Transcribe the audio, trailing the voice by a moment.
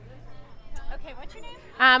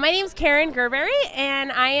My name's Karen Gerberry,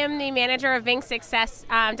 and I am the manager of Ving Success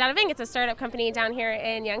down at Ving. It's a startup company down here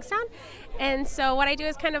in Youngstown. And so what I do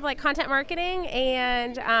is kind of like content marketing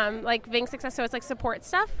and like Ving Success, so it's like support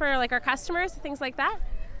stuff for like our customers, things like that.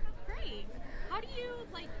 Great. How do you,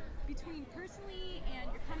 like, between personally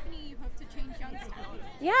and your company, you hope to change Youngstown?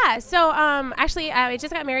 Yeah, so actually I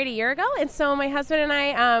just got married a year ago, and so my husband and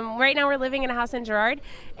I, right now we're living in a house in Girard,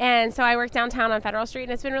 and so I work downtown on Federal Street,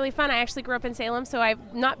 and it's been really fun. I actually grew up in Salem, so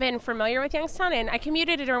I've not been familiar with Youngstown, and I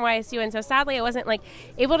commuted to Durham YSU, and so sadly I wasn't like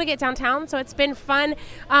able to get downtown, so it's been fun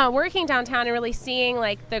working downtown and really seeing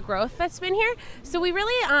like the growth that's been here. So we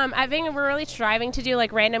really, at Ving, we're really striving to do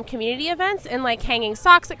like random community events and like hanging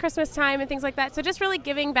socks at Christmas time and things like that, so just really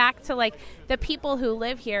giving back to like the people who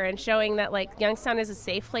live here and showing that like Youngstown is a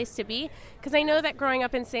safe place to be, because I know that growing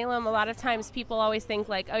up in Salem, a lot of times people always think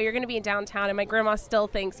like, oh, you're going to be in downtown, and my grandma still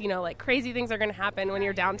thinks, you know, like crazy things are going to happen when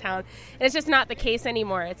you're downtown, and it's just not the case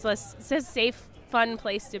anymore. It's a safe, fun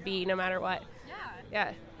place to be no matter what.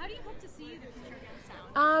 Yeah. How do you hope to see the future of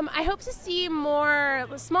Youngstown? I hope to see more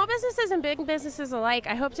small businesses and big businesses alike.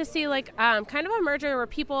 I hope to see like kind of a merger where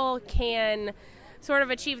people can sort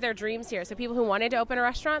of achieve their dreams here. So people who wanted to open a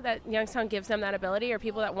restaurant, that Youngstown gives them that ability, or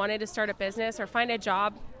people that wanted to start a business or find a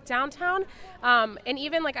job downtown. And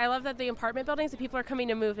even like I love that the apartment buildings that people are coming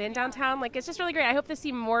to move in downtown. Like it's just really great. I hope to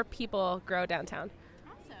see more people grow downtown.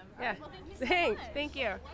 Awesome. Yeah. Well, thank you so much. Thank you.